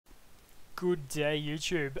Good day,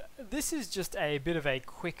 YouTube. This is just a bit of a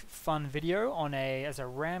quick fun video on as a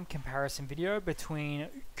RAM comparison video between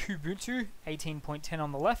Kubuntu 18.10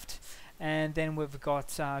 on the left, and then we've got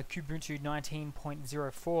Kubuntu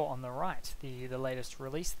 19.04 on the right, the latest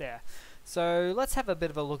release there. So let's have a bit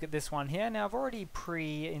of a look at this one here. Now I've already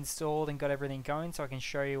pre-installed and got everything going so I can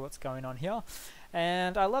show you what's going on here.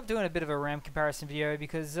 And I love doing a bit of a RAM comparison video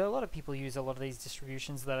because a lot of people use a lot of these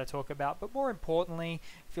distributions that I talk about, but more importantly,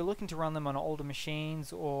 if you're looking to run them on older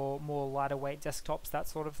machines or more lighter weight desktops, that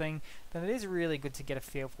sort of thing, then it is really good to get a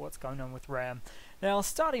feel for what's going on with RAM. Now,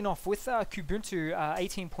 starting off with Kubuntu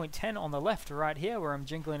 18.10 on the left, right here, where I'm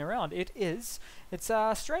jingling around, it's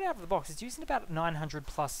straight out of the box. It's using about 900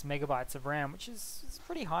 plus megabytes of RAM, which is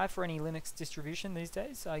pretty high for any Linux distribution these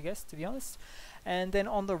days, I guess, to be honest. And then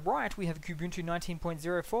on the right, we have Kubuntu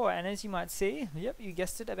 19.04, and as you might see, yep, you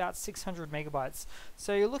guessed it, about 600 megabytes.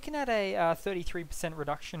 So you're looking at a 33%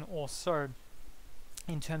 reduction or so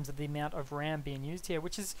in terms of the amount of RAM being used here,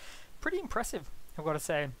 which is pretty impressive, I've got to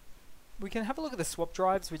say. We can have a look at the swap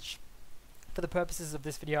drives, which for the purposes of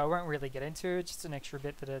this video I won't really get into, just an extra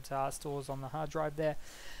bit that it stores on the hard drive there.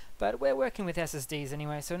 But we're working with SSDs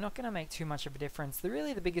anyway, so not going to make too much of a difference.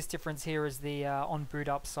 Really the biggest difference here is the on boot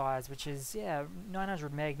up size, which is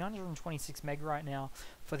 900 meg, 926 meg right now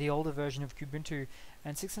for the older version of Kubuntu,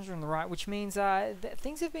 and 600 on the right, which means that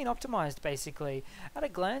things have been optimized basically. At a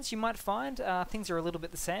glance you might find things are a little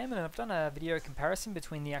bit the same, and I've done a video comparison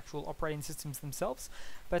between the actual operating systems themselves.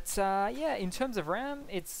 But yeah, in terms of RAM,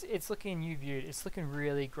 it's looking U-viewed. It's looking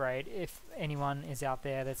really great. If anyone is out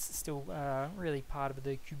there that's still really part of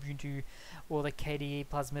the Kubuntu or the KDE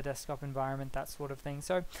Plasma desktop environment, that sort of thing.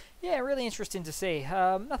 So yeah, really interesting to see.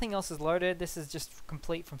 Nothing else is loaded. This is just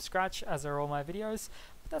complete from scratch, as are all my videos.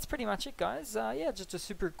 But that's pretty much it, guys. Yeah, just a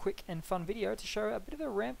super quick and fun video to show a bit of a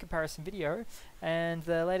RAM comparison video and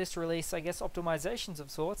the latest release, I guess, optimizations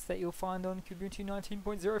of sorts that you'll find on Kubuntu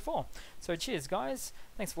 19.04. So cheers, guys.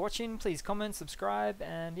 Thanks for watching. Please comment, subscribe,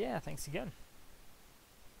 and yeah, thanks again.